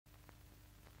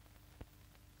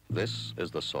This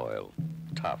is the soil,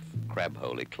 tough,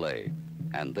 crab-holy clay.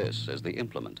 And this is the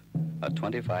implement, a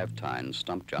 25-tine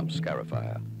stump jump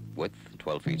scarifier. Width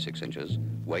 12 feet 6 inches,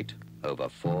 weight over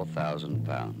 4,000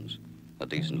 pounds. A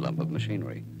decent lump of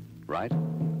machinery. Right?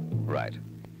 Right.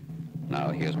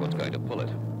 Now here's what's going to pull it.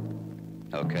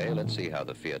 Okay, let's see how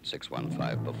the Fiat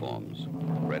 615 performs.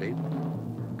 Ready?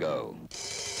 Go.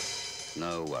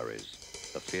 No worries.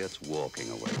 The Fiat's walking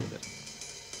away with it.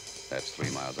 That's 3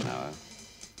 miles an hour,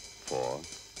 4,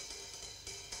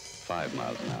 5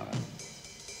 miles an hour.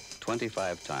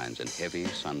 25 tines in heavy,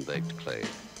 sun-baked clay,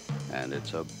 and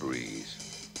it's a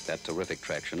breeze. That terrific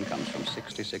traction comes from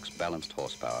 66 balanced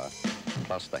horsepower,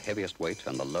 plus the heaviest weight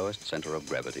and the lowest center of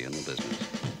gravity in the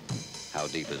business. How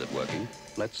deep is it working?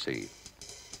 Let's see.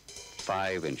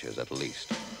 5 inches at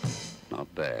least.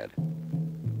 Not bad.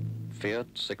 Fiat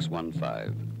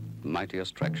 615,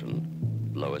 mightiest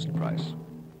traction, lowest price.